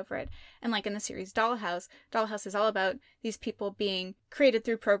crisis over it. And like in the series Dollhouse is all about these people being created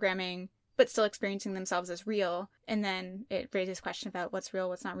through programming but still experiencing themselves as real, and then it raises question about what's real,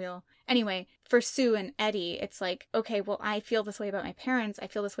 what's not real. Anyway, for Sue and Eddie, it's like, okay, well, I feel this way about my parents, I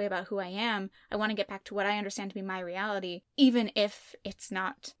feel this way about who I am, I want to get back to what I understand to be my reality, even if it's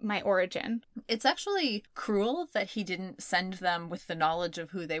not my origin. It's actually cruel that he didn't send them with the knowledge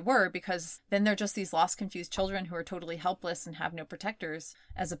of who they were, because then they're just these lost, confused children who are totally helpless and have no protectors,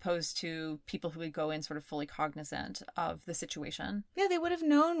 as opposed to people who would go in sort of fully cognizant of the situation. Yeah, they would have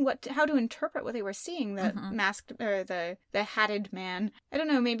known how to interpret what they were seeing, the masked, or the hatted man. I don't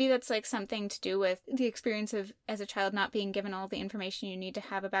know, maybe that's like something to do with the experience of, as a child, not being given all the information you need to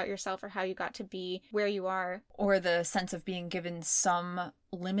have about yourself or how you got to be where you are. Or the sense of being given some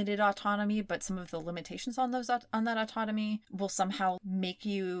limited autonomy, but some of the limitations on that autonomy will somehow make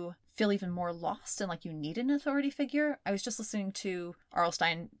you feel even more lost and like you need an authority figure. I was just listening to R.L.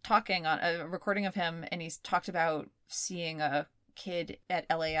 Stine talking on a recording of him, and he's talked about seeing a kid at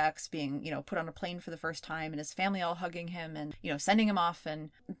LAX being, put on a plane for the first time, and his family all hugging him and, sending him off. And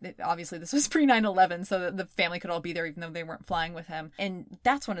obviously this was pre 9/11, so that the family could all be there even though they weren't flying with him. And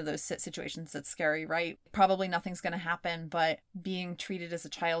that's one of those situations that's scary, right? Probably nothing's going to happen, but being treated as a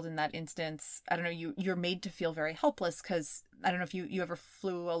child in that instance, I don't know, you're made to feel very helpless, because I don't know if you ever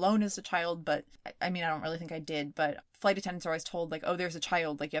flew alone as a child, but I mean, I don't really think I did, but flight attendants are always told, like, oh, there's a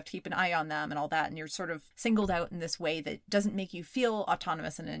child, like, you have to keep an eye on them and all that, and you're sort of singled out in this way that doesn't make you feel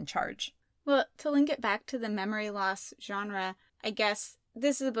autonomous and in charge. Well, to link it back to the memory loss genre, I guess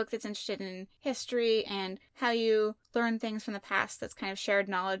this is a book that's interested in history and how you learn things from the past that's kind of shared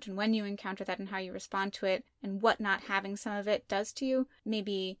knowledge, and when you encounter that and how you respond to it and what not having some of it does to you.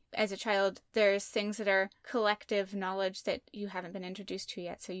 Maybe as a child, there's things that are collective knowledge that you haven't been introduced to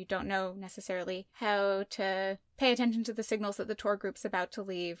yet, so you don't know necessarily how to pay attention to the signals that the tour group's about to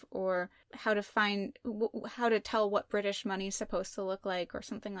leave, or how to tell what British money's supposed to look like, or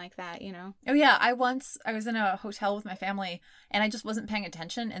something like that, you know? Oh yeah, I was in a hotel with my family and I just wasn't paying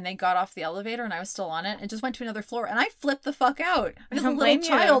attention, and they got off the elevator and I was still on it and just went to another floor, and I flipped the fuck out. I'm just a little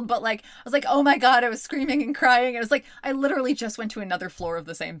child, but like, I was like, oh my God, I was screaming and crying. It was like, I literally just went to another floor of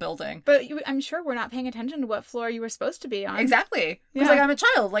the same building. But I'm sure we're not paying attention to what floor you were supposed to be on. Exactly. Because Yeah. like, I'm a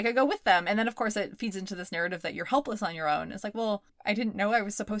child, like I go with them. And then of course it feeds into this narrative that you're helpless on your own. It's like, well, I didn't know I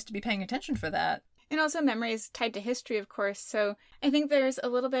was supposed to be paying attention for that. And also memories tied to history, of course. So I think there's a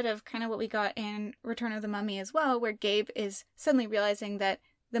little bit of kind of what we got in Return of the Mummy as well, where Gabe is suddenly realizing that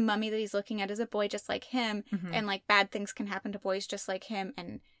the mummy that he's looking at is a boy just like him, and like bad things can happen to boys just like him,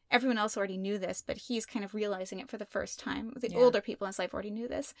 and everyone else already knew this, but he's kind of realizing it for the first time. The older people in his life already knew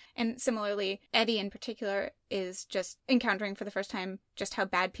this. And similarly, Eddie in particular is just encountering for the first time just how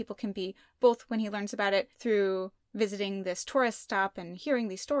bad people can be, both when he learns about it through visiting this tourist stop and hearing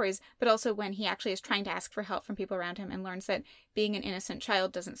these stories, but also when he actually is trying to ask for help from people around him and learns that being an innocent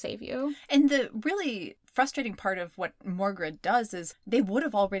child doesn't save you. And the really frustrating part of what Morgred does is they would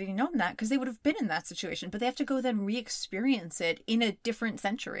have already known that because they would have been in that situation, but they have to go then re-experience it in a different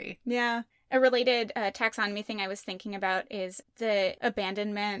century. Yeah. A related taxonomy thing I was thinking about is the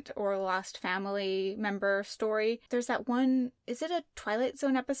abandonment or lost family member story. There's that one, is it a Twilight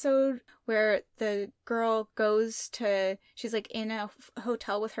Zone episode where the girl she's like in a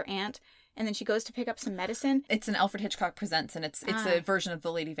hotel with her aunt, and then she goes to pick up some medicine. It's an Alfred Hitchcock Presents, and it's a version of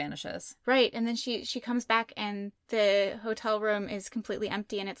The Lady Vanishes. Right, and then she comes back and the hotel room is completely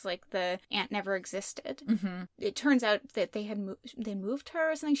empty, and it's like the aunt never existed. Mm-hmm. It turns out that they moved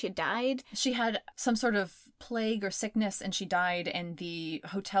her or something. She had died. She had some sort of plague or sickness, and she died, and the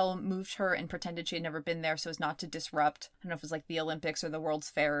hotel moved her and pretended she had never been there so as not to disrupt, I don't know if it was like the Olympics or the World's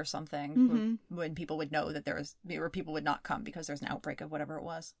Fair or something, when people would know that people would not come because there's an outbreak of whatever it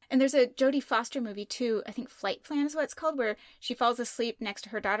was. And there's a Jodie Foster movie too, I think Flight Plan is what it's called, where she falls asleep next to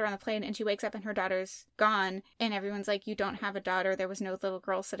her daughter on the plane and she wakes up and her daughter's gone, and everyone's like, you don't have a daughter, there was no little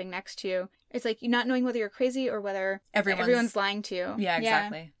girl sitting next to you. It's like you not knowing whether you're crazy or whether everyone's lying to you. Yeah,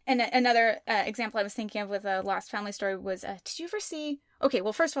 exactly. Yeah. And another example I was thinking of with a Lost Family story was, did you ever see... Okay,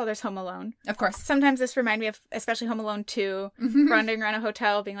 well, first of all, there's Home Alone. Of course. Sometimes this reminds me of, especially Home Alone 2, wandering around a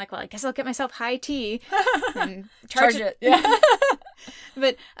hotel, being like, well, I guess I'll get myself high tea and charge it. Yeah.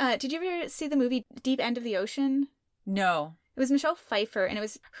 But did you ever see the movie Deep End of the Ocean? No. It was Michelle Pfeiffer, and it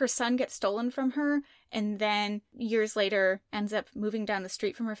was her son gets stolen from her, and then years later ends up moving down the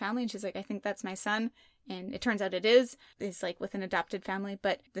street from her family, and she's like, I think that's my son. And it turns out it is. It's like with an adopted family,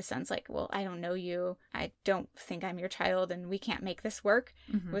 but the son's like, well, I don't know you. I don't think I'm your child, and we can't make this work.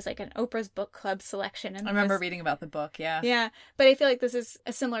 Mm-hmm. It was like an Oprah's Book Club selection. And I remember reading about the book, yeah. Yeah, but I feel like this is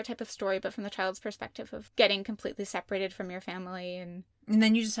a similar type of story, but from the child's perspective of getting completely separated from your family. And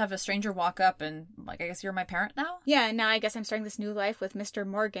then you just have a stranger walk up and, like, I guess you're my parent now? Yeah, and now I guess I'm starting this new life with Mr.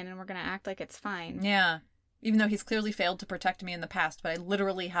 Morgan, and we're going to act like it's fine. Yeah. Even though he's clearly failed to protect me in the past, but I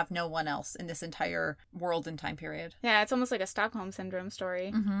literally have no one else in this entire world and time period. Yeah, it's almost like a Stockholm Syndrome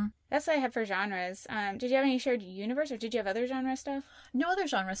story. Mm-hmm. That's what I had for genres. Did you have any shared universe, or did you have other genre stuff? No other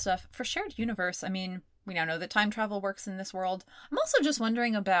genre stuff. For shared universe, I mean, we now know that time travel works in this world. I'm also just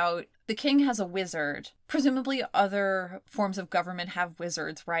wondering about, the king has a wizard. Presumably other forms of government have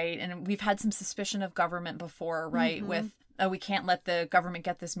wizards, right? And we've had some suspicion of government before, right? Mm-hmm. With, we can't let the government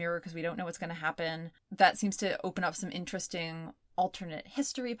get this mirror because we don't know what's going to happen. That seems to open up some interesting alternate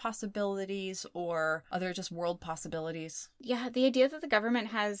history possibilities or other just world possibilities. Yeah, the idea that the government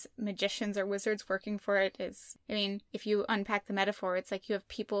has magicians or wizards working for it is, I mean, if you unpack the metaphor, it's like you have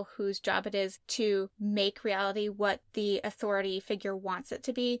people whose job it is to make reality what the authority figure wants it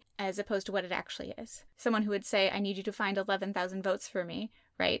to be, as opposed to what it actually is. Someone who would say, I need you to find 11,000 votes for me,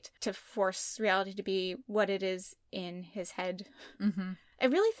 right? To force reality to be what it is in his head. Mm-hmm. I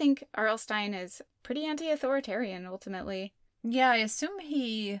really think R.L. Stine is pretty anti-authoritarian, ultimately. Yeah, I assume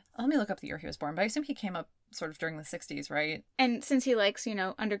let me look up the year he was born, but I assume he came up sort of during the 60s, right? And since he likes,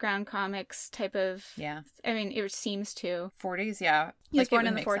 underground comics type of... Yeah. I mean, it seems to. 40s, yeah. He was born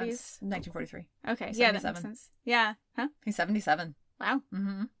in the 40s? 1943. Okay, yeah, that makes sense. Yeah. Huh? He's 77. Wow.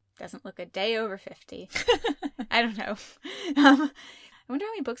 Mm-hmm. Doesn't look a day over 50. I don't know. I wonder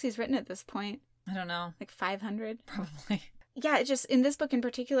how many books he's written at this point. I don't know. Like 500? Probably. Yeah, it just, in this book in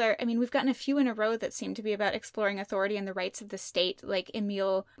particular, I mean, we've gotten a few in a row that seem to be about exploring authority and the rights of the state, like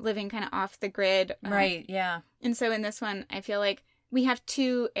Emil living kind of off the grid. Right, yeah. And so in this one, I feel like we have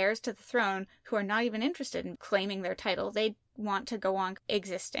two heirs to the throne who are not even interested in claiming their title. They want to go on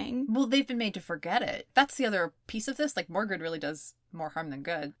existing. Well, they've been made to forget it. That's the other piece of this. Like, Morgred really does more harm than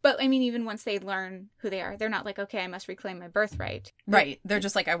good. But I mean, even once they learn who they are, they're not like, okay, I must reclaim my birthright. Right. They're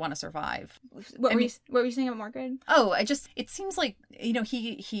just like, I want to survive. What were you saying about Morgoth? Oh, it seems like,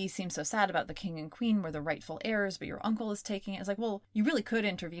 he seems so sad about the king and queen were the rightful heirs, but your uncle is taking it. It's like, well, you really could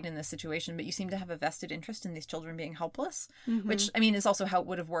intervene in this situation, but you seem to have a vested interest in these children being helpless, which, I mean, is also how it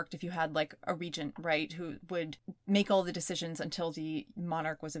would have worked if you had like a regent, right, who would make all the decisions until the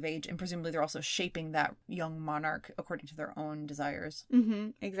monarch was of age, and presumably they're also shaping that young monarch according to their own desires.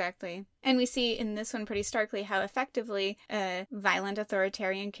 Exactly. And we see in this one pretty starkly how effectively a violent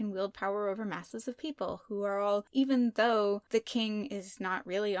authoritarian can wield power over masses of people who are all, even though the king is not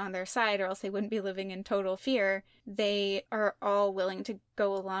really on their side or else they wouldn't be living in total fear, they are all willing to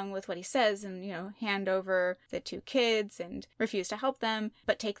go along with what he says and, hand over the 2 kids and refuse to help them,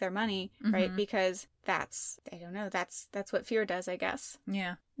 but take their money, right? Because that's what fear does, I guess.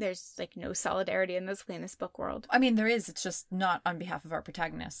 Yeah. There's like no solidarity in this book world. I mean, there is. It's just not on behalf of our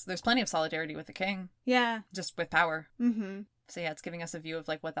protagonists. There's plenty of solidarity with the king. Yeah. Just with power. So yeah, it's giving us a view of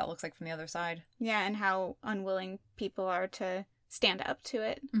like what that looks like from the other side. Yeah, and how unwilling people are to stand up to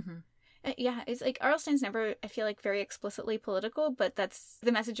it. Yeah, it's like R.L. Stine's never, I feel like, very explicitly political, but that's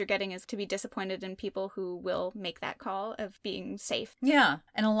the message you're getting, is to be disappointed in people who will make that call of being safe. Yeah,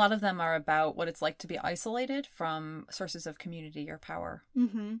 and a lot of them are about what it's like to be isolated from sources of community or power.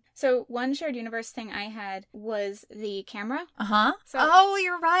 So one shared universe thing I had was the camera. So, oh,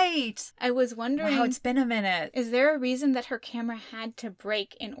 you're right. I was wondering... Wow, it's been a minute. Is there a reason that her camera had to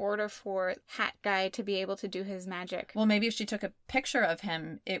break in order for Hat Guy to be able to do his magic? Well, maybe if she took a picture of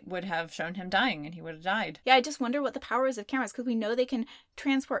him, it would have shown him dying and he would have died. Yeah, I just wonder what the power is of cameras, because we know they can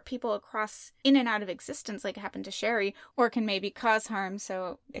transport people across in and out of existence like it happened to Sherry, or can maybe cause harm,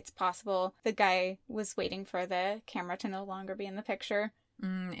 so it's possible the guy was waiting for the camera to no longer be in the picture.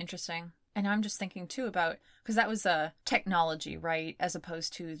 Interesting. And I'm just thinking too about, because that was a technology, right, as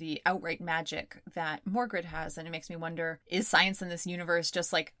opposed to the outright magic that Morgoth has, and it makes me wonder, is science in this universe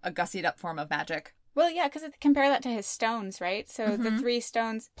just like a gussied up form of magic? Well, yeah, because compare that to his stones, right? So the 3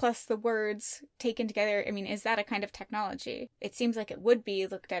 stones plus the words taken together, I mean, is that a kind of technology? It seems like it would be,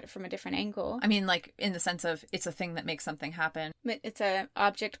 looked at it from a different angle. I mean, like, in the sense of it's a thing that makes something happen. It's an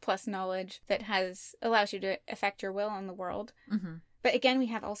object plus knowledge that allows you to affect your will on the world. But again, we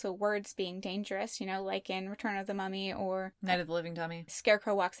have also words being dangerous, like in Return of the Mummy or Night of the Living Dummy.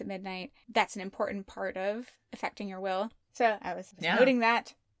 Scarecrow Walks at Midnight. That's an important part of affecting your will. So I was noting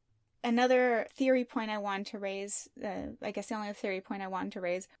that. Another theory point I wanted to raise, I guess the only theory point I wanted to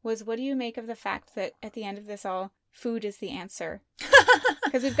raise, was what do you make of the fact that at the end of this all, food is the answer?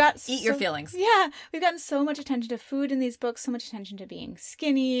 Because we've got Eat your feelings. Yeah, we've gotten so much attention to food in these books, so much attention to being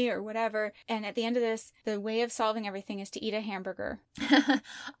skinny or whatever. And at the end of this, the way of solving everything is to eat a hamburger.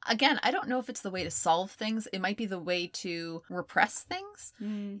 Again, I don't know if it's the way to solve things. It might be the way to repress things.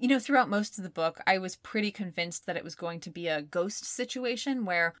 Throughout most of the book, I was pretty convinced that it was going to be a ghost situation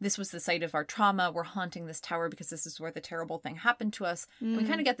where this was the site of our trauma. We're haunting this tower because this is where the terrible thing happened to us. And we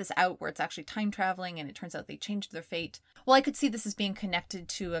kind of get this out where it's actually time traveling and it turns out they changed their fate. Well, I could see this as being connected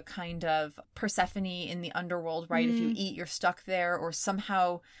to a kind of Persephone in the underworld, right? If you eat, you're stuck there, or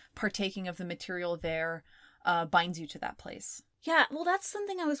somehow partaking of the material there binds you to that place. Yeah, well, that's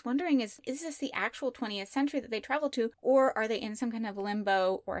something I was wondering is this the actual 20th century that they travel to, or are they in some kind of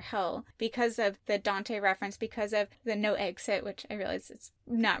limbo or hell because of the Dante reference, because of the no exit, which I realize it's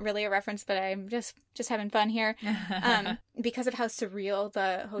not really a reference, but I'm just having fun here, because of how surreal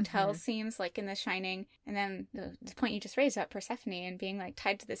the hotel seems, like in The Shining, and then the point you just raised about Persephone and being like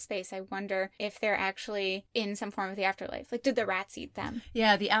tied to this space. I wonder if they're actually in some form of the afterlife. Like, did the rats eat them?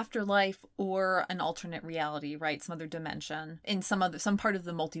 Yeah, the afterlife or an alternate reality, right? Some other dimension. In some part of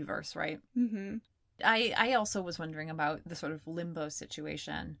the multiverse, right? I also was wondering about the sort of limbo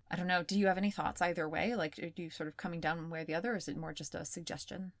situation. I don't know. Do you have any thoughts either way? Like, are you sort of coming down one way or the other, or is it more just a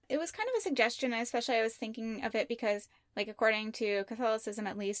suggestion? It was kind of a suggestion, especially I was thinking of it because, like, according to Catholicism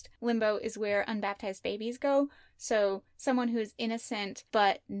at least, limbo is where unbaptized babies go. So someone who's innocent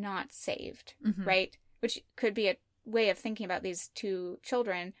but not saved, right? Which could be a way of thinking about these 2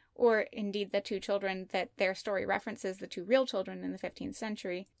 children, or indeed the 2 children that their story references, the 2 real children in the 15th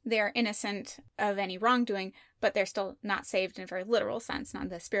century. They're innocent of any wrongdoing, but they're still not saved in a very literal sense, not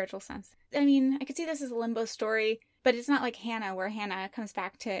the spiritual sense. I mean, I could see this as a limbo story, but it's not like Hannah, where Hannah comes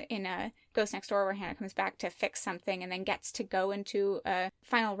back to, in a Ghost Next Door, where Hannah comes back to fix something and then gets to go into a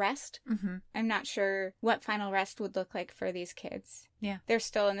final rest. Mm-hmm. I'm not sure what final rest would look like for these kids. Yeah. They're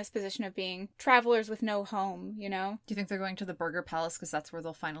still in this position of being travelers with no home, you know? Do you think they're going to the Burger Palace because that's where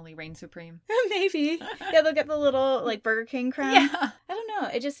they'll finally reign supreme? Maybe. Yeah, they'll get the little, like, Burger King crown. Yeah. I don't know.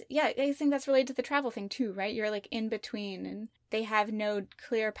 I think that's related to the travel thing, too, right? You're, like, in between, and they have no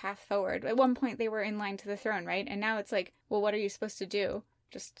clear path forward. At one point, they were in line to the throne, right? And now it's like, well, what are you supposed to do?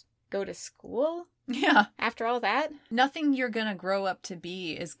 Just go to school? Yeah. After all that? Nothing you're gonna grow up to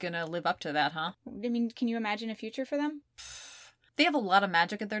be is gonna live up to that, huh? I mean, can you imagine a future for them? They have a lot of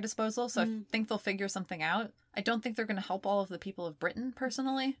magic at their disposal, so I think they'll figure something out. I don't think they're gonna help all of the people of Britain,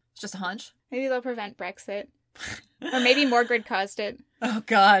 personally. It's just a hunch. Maybe they'll prevent Brexit. Or maybe Morgred caused it. Oh,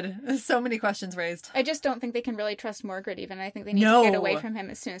 God. So many questions raised. I just don't think they can really trust Morgred even. I think they need to get away from him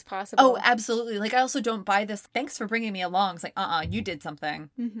as soon as possible. Oh, absolutely. Like, I also don't buy this. Thanks for bringing me along. It's like, you did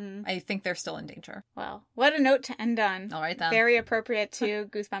something. Mm-hmm. I think they're still in danger. Well, what a note to end on. All right, then. Very appropriate to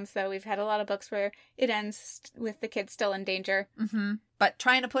Goosebumps, though. We've had a lot of books where it ends with the kids still in danger. Mm-hmm. But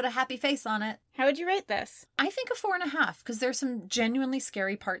trying to put a happy face on it. How would you rate this? I think a 4.5, because there's some genuinely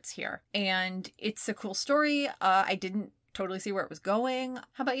scary parts here. And it's a cool story. I didn't totally see where it was going.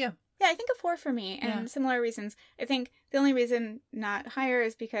 How about you? Yeah, I think a 4 for me, and similar reasons. I think the only reason not higher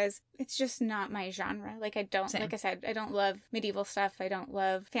is because it's just not my genre. Like, I don't, Same. like I said, I don't love medieval stuff. I don't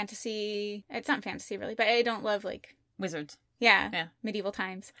love fantasy. It's not fantasy, really, but I don't love, like... Wizards. Yeah. Medieval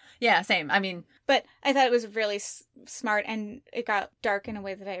times. Yeah, same. I mean... But I thought it was really smart, and it got dark in a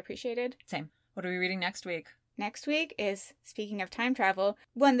way that I appreciated. Same. What are we reading next week? Next week is, speaking of time travel,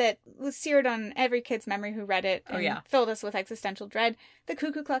 one that was seared on every kid's memory who read it and filled us with existential dread, The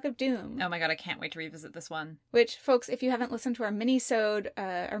Cuckoo Clock of Doom. Oh my god, I can't wait to revisit this one. Which, folks, if you haven't listened to our mini-sode,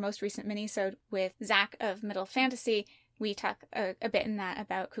 our most recent mini-sode with Zach of Middle Fantasy, we talk a bit in that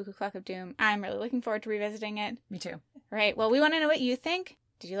about Cuckoo Clock of Doom. I'm really looking forward to revisiting it. Me too. Right, well, we want to know what you think.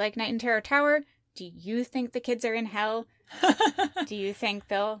 Did you like Night in Terror Tower? Do you think the kids are in hell? Do you think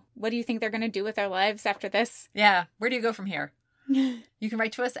what do you think they're going to do with their lives after this? Yeah, where do you go from here? You can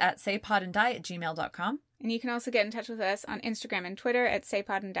write to us at saypodanddie@gmail.com. And you can also get in touch with us on Instagram and Twitter at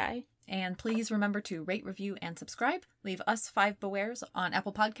saypodanddie. And please remember to rate, review, and subscribe. Leave us 5 bewares on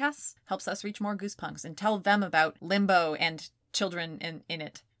Apple Podcasts. Helps us reach more Goosepunks. And tell them about Limbo and children in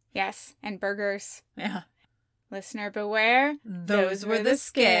it. Yes, and burgers. Yeah. Listener beware. Those were the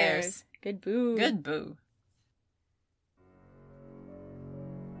scares. Good boo. Good boo.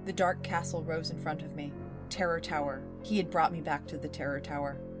 The dark castle rose in front of me. Terror Tower. He had brought me back to the Terror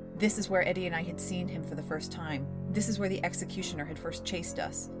Tower. This is where Eddie and I had seen him for the first time. This is where the executioner had first chased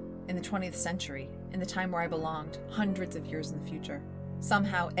us. In the 20th century, in the time where I belonged, hundreds of years in the future.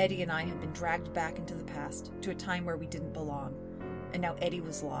 Somehow, Eddie and I had been dragged back into the past, to a time where we didn't belong. And now Eddie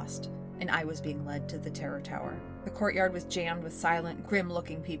was lost, and I was being led to the Terror Tower. The courtyard was jammed with silent,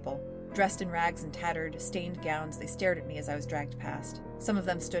 grim-looking people. Dressed in rags and tattered, stained gowns, they stared at me as I was dragged past. Some of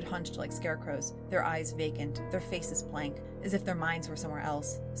them stood hunched like scarecrows, their eyes vacant, their faces blank, as if their minds were somewhere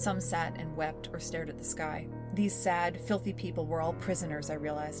else. Some sat and wept or stared at the sky. These sad, filthy people were all prisoners, I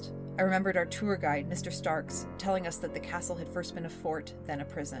realized. I remembered our tour guide, Mr. Starks, telling us that the castle had first been a fort, then a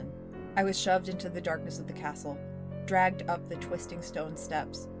prison. I was shoved into the darkness of the castle, dragged up the twisting stone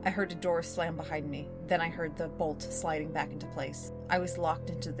steps. I heard a door slam behind me. Then I heard the bolt sliding back into place. I was locked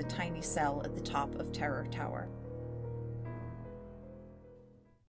into the tiny cell at the top of Terror Tower.